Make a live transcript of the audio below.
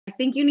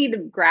think you need a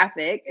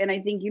graphic, and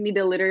I think you need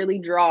to literally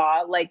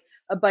draw like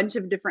a bunch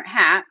of different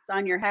hats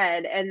on your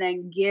head and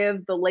then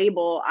give the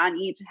label on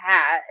each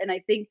hat. And I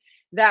think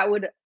that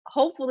would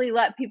hopefully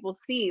let people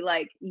see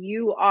like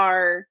you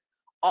are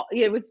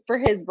it was for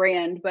his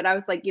brand, but I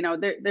was like,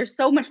 there's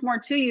so much more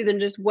to you than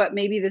just what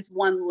maybe this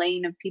one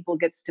lane of people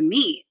gets to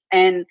meet.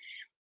 And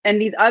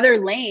these other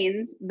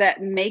lanes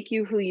that make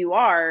you who you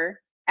are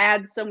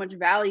add so much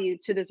value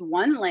to this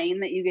one lane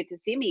that you get to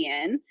see me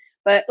in.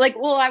 But like,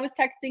 well, I was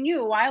texting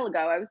you a while ago.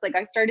 I was like,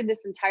 I started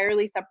this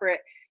entirely separate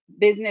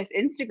business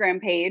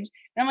Instagram page.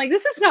 And I'm like,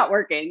 this is not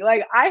working.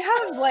 Like, I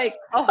have like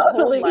a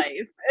whole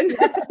life and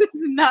this is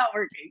not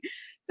working.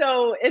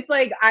 So it's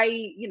like,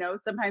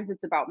 sometimes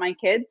it's about my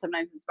kids.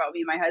 Sometimes it's about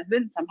me and my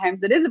husband.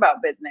 Sometimes it is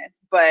about business.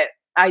 But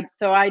I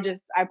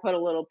put a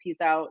little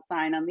peace out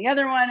sign on the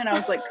other one. And I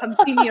was like, come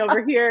see me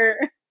over here.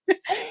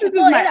 This is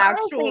my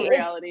actual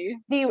reality.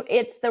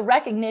 It's the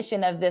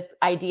recognition of this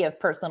idea of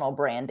personal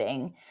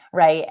branding,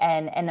 right?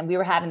 And we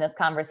were having this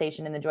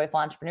conversation in the Joyful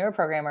Entrepreneur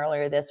program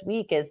earlier this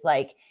week is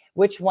like,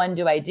 which one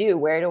do I do?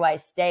 Where do I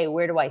stay?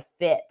 Where do I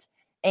fit?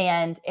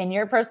 And in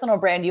your personal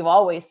brand, you've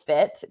always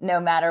fit no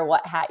matter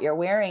what hat you're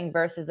wearing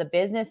versus a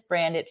business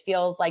brand. It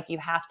feels like you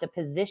have to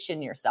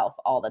position yourself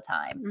all the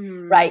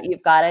time, right?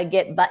 You've got to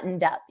get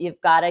buttoned up.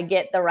 You've got to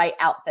get the right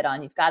outfit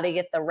on. You've got to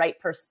get the right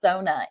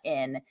persona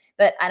in.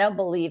 But I don't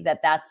believe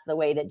that that's the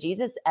way that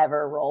Jesus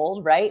ever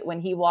rolled, right?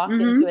 When he walked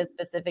into a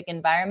specific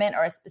environment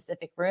or a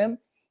specific room,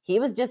 he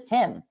was just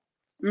him.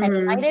 And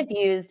he might have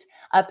used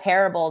a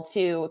parable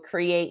to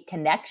create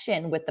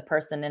connection with the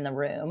person in the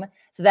room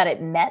so that it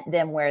met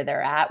them where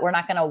they're at. We're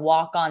not going to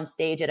walk on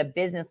stage at a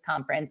business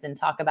conference and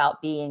talk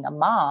about being a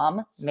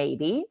mom.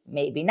 Maybe,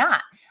 maybe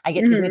not. I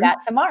get to do that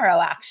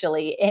tomorrow,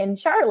 actually, in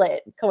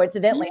Charlotte.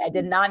 Coincidentally, I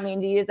did not mean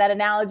to use that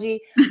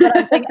analogy, but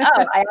I'm thinking,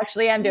 oh, I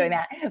actually am doing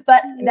that.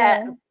 But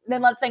then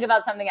let's think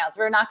about something else.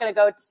 We're not going to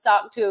go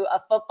talk to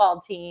a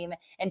football team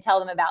and tell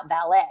them about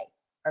ballet.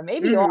 Or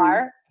maybe you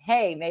are.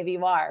 Hey, maybe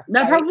you are.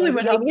 That probably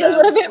would help a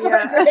little bit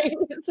more grace.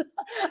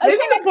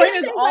 Maybe the point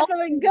is all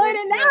a good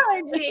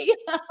analogy.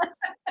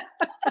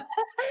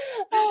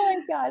 Oh my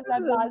gosh,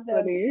 that's awesome.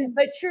 Funny.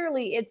 But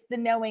truly, it's the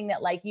knowing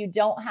that like you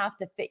don't have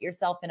to fit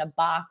yourself in a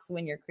box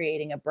when you're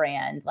creating a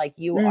brand. Like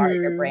you are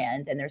your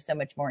brand, and there's so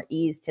much more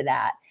ease to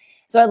that.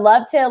 So I'd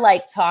love to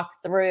like talk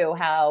through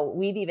how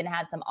we've even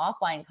had some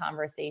offline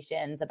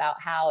conversations about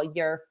how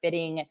you're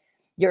fitting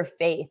your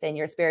faith and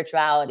your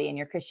spirituality and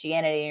your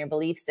Christianity and your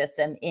belief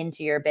system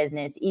into your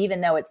business,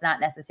 even though it's not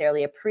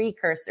necessarily a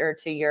precursor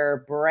to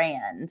your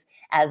brand,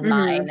 as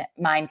mine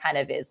kind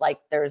of is. Like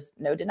there's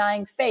no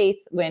denying faith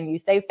when you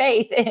say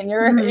faith in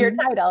your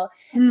title.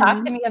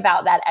 Talk to me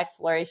about that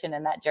exploration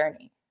and that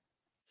journey.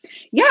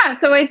 Yeah.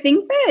 So I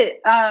think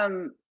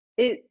that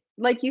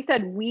like you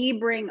said, we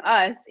bring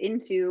us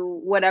into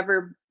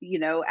whatever,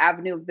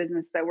 avenue of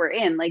business that we're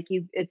in. Like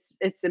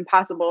it's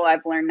impossible,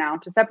 I've learned now,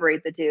 to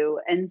separate the two.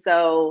 And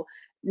so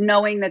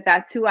knowing that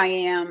that's who I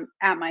am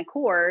at my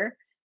core,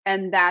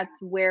 and that's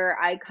where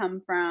I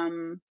come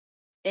from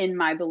in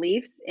my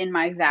beliefs, in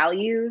my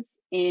values,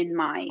 in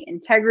my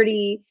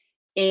integrity,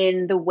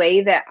 in the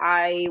way that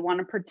I want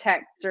to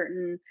protect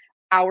certain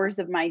hours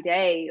of my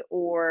day,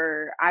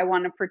 or I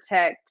want to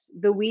protect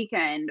the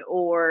weekend,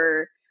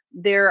 or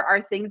there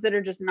are things that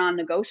are just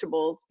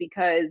non-negotiables,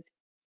 because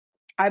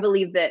I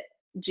believe that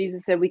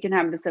Jesus said we can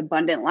have this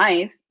abundant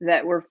life,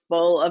 that we're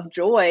full of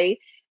joy.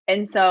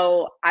 And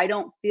so I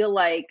don't feel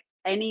like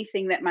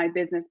anything that my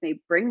business may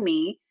bring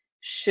me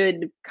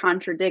should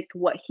contradict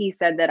what he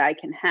said that I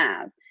can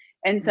have.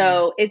 And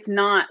so it's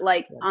not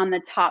like on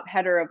the top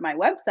header of my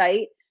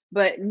website,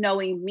 but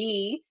knowing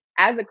me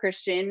as a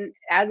Christian,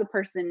 as a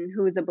person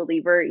who is a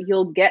believer,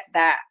 you'll get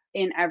that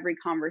in every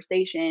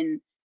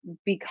conversation,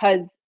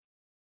 because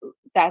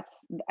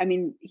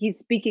he's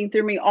speaking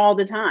through me all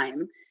the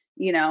time,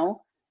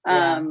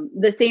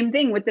 the same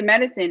thing with the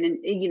medicine.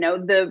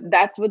 And,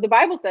 that's what the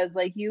Bible says,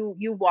 like you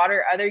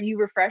water you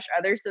refresh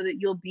others so that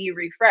you'll be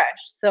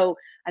refreshed. So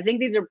I think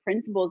these are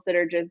principles that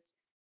are just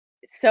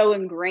so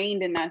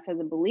ingrained in us as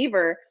a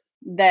believer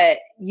that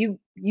you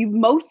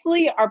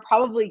mostly are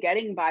probably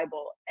getting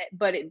Bible,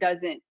 but it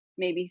doesn't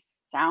maybe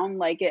sound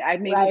like it. I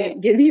maybe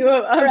didn't give you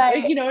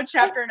a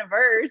chapter and a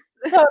verse.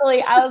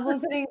 Totally. I was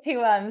listening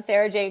to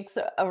Sarah Jakes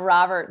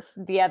Roberts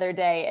the other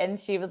day, and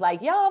she was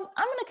like, "Y'all,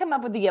 I'm going to come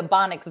up with the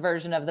Ebonics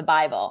version of the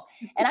Bible,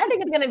 and I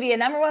think it's going to be a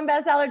 #1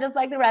 bestseller just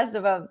like the rest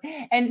of them."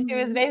 And she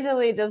was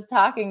basically just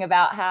talking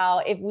about how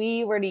if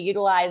we were to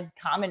utilize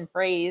common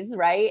phrase,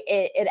 right,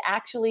 it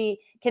actually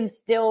can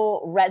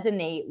still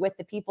resonate with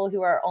the people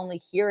who are only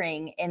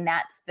hearing in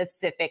that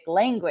specific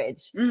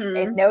language.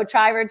 And no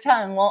tribe or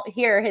tongue won't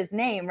hear his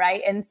name,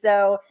 right? And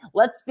so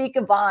let's speak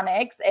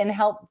Ebonics and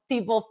help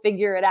people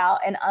figure it out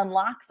and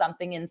unlock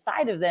something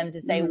inside of them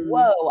to say,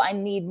 whoa, I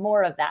need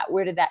more of that.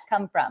 Where did that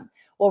come from?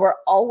 Well, we're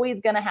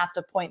always going to have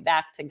to point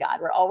back to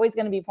God. We're always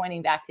going to be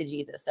pointing back to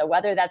Jesus. So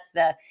whether that's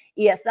the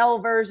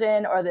ESL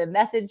version or the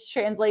Message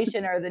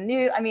translation or the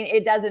new,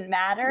 it doesn't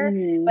matter,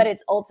 but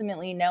it's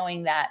ultimately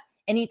knowing that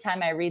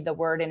anytime I read the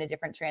word in a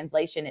different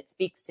translation, it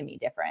speaks to me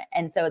different.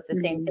 And so it's the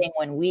same thing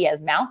when we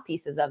as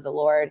mouthpieces of the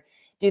Lord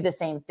do the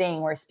same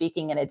thing. We're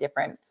speaking in a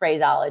different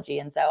phraseology.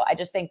 And so I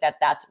just think that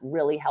that's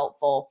really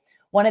helpful.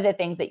 One of the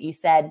things that you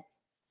said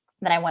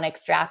that I want to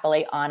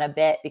extrapolate on a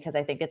bit, because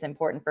I think it's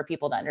important for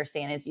people to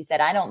understand, is you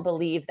said, I don't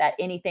believe that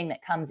anything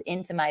that comes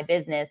into my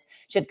business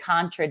should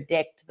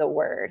contradict the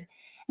word.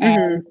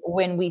 And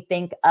when we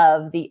think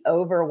of the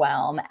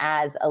overwhelm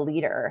as a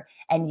leader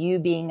and you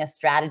being a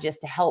strategist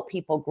to help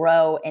people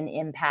grow and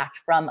impact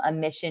from a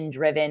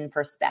mission-driven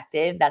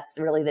perspective, that's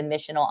really the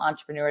missional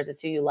entrepreneurs is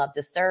who you love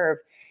to serve.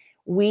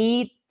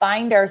 We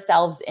find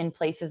ourselves in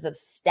places of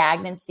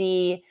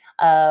stagnancy,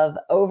 of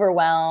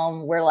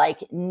overwhelm. We're like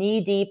knee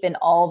deep in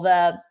all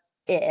the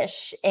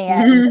ish.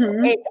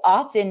 And it's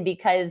often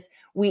because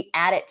we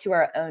add it to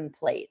our own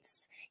plates,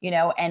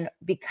 and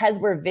because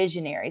we're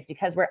visionaries,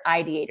 because we're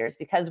ideators,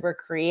 because we're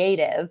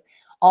creative,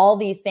 all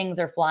these things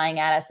are flying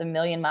at us a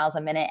million miles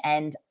a minute.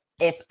 And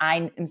if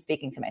I am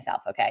speaking to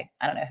myself, okay,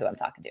 I don't know who I'm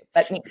talking to,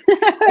 but me,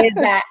 is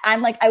that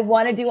I'm like, I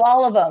want to do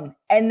all of them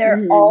and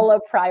they're all a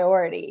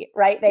priority,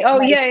 right?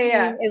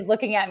 Team is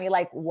looking at me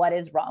like, what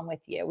is wrong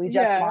with you? We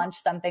just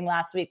launched something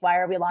last week. Why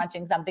are we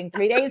launching something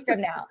 3 days from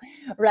now?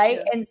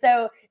 Right. And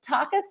so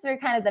talk us through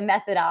kind of the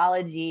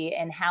methodology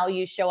and how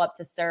you show up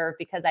to serve,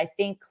 because I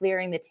think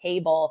clearing the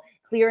table,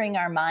 clearing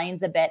our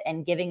minds a bit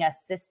and giving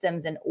us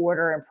systems and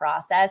order and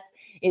process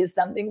is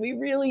something we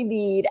really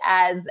need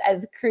as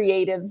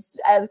creatives,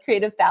 as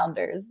creative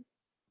founders.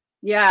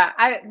 Yeah,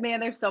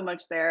 there's so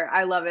much there.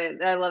 I love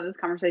it. I love this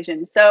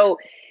conversation. So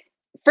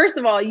first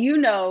of all,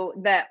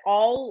 that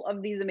all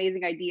of these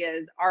amazing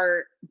ideas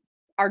are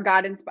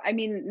God inspired. I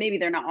mean, maybe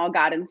they're not all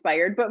God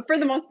inspired, but for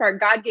the most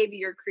part, God gave you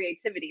your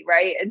creativity,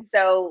 right? And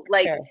so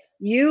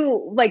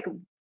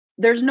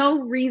there's no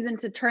reason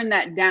to turn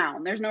that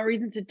down. There's no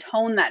reason to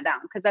tone that down,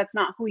 because that's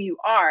not who you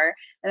are.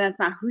 And that's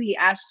not who he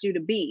asked you to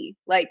be.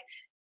 Like,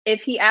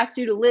 if he asked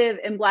you to live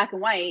in black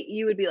and white,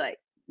 you would be like,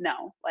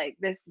 no, like,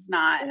 this is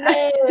not,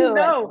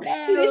 no, look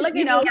at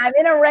me, I'm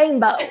in a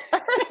rainbow.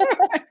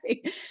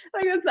 Right.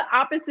 Like, that's the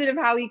opposite of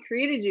how he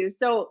created you.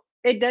 So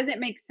it doesn't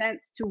make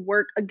sense to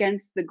work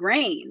against the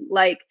grain.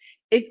 Like,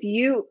 if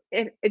you're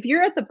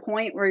at the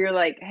point where you're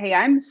like, hey,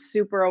 I'm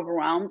super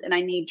overwhelmed and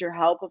I need your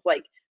help of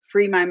like,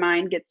 free my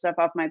mind, get stuff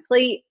off my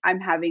plate. I'm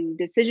having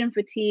decision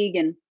fatigue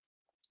and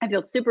I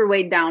feel super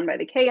weighed down by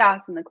the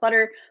chaos and the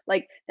clutter.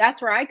 Like,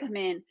 that's where I come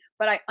in.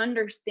 But I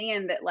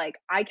understand that, like,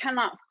 I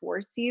cannot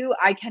force you.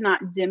 I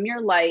cannot dim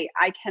your light.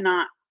 I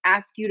cannot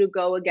ask you to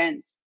go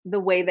against the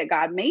way that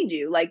God made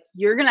you. Like,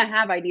 you're going to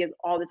have ideas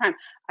all the time.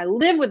 I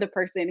live with a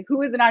person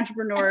who is an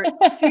entrepreneur,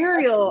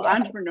 serial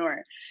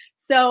entrepreneur.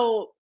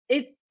 So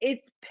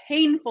it's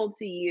painful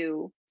to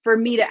you for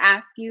me to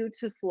ask you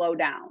to slow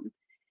down.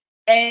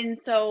 And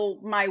so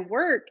my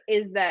work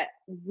is that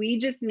we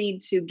just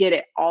need to get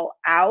it all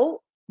out,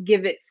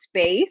 give it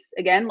space.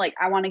 Again, like,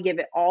 I want to give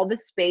it all the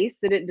space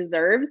that it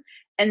deserves.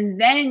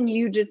 And then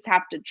you just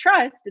have to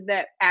trust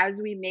that as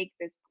we make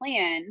this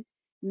plan,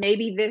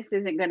 maybe this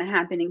isn't going to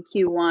happen in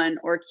Q1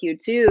 or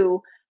Q2,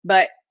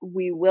 but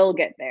we will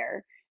get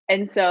there.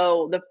 And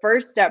so the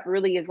first step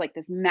really is like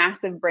this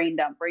massive brain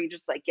dump where you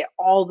just like get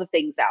all the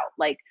things out,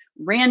 like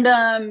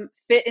random,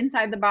 fit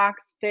inside the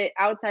box, fit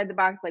outside the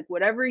box, like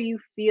whatever you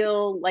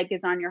feel like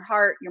is on your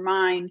heart, your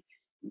mind,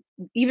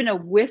 even a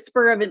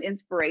whisper of an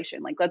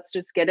inspiration. Like, let's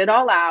just get it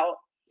all out.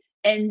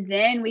 And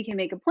then we can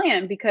make a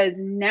plan, because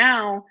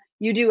now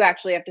you do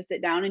actually have to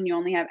sit down and you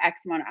only have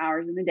X amount of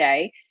hours in the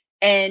day.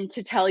 And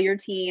to tell your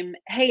team,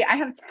 hey, I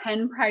have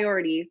 10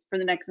 priorities for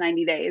the next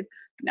 90 days.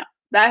 No,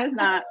 that is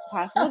not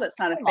possible. That's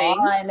not a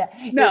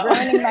thing. You're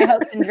ruining my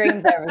hopes and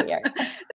dreams over here.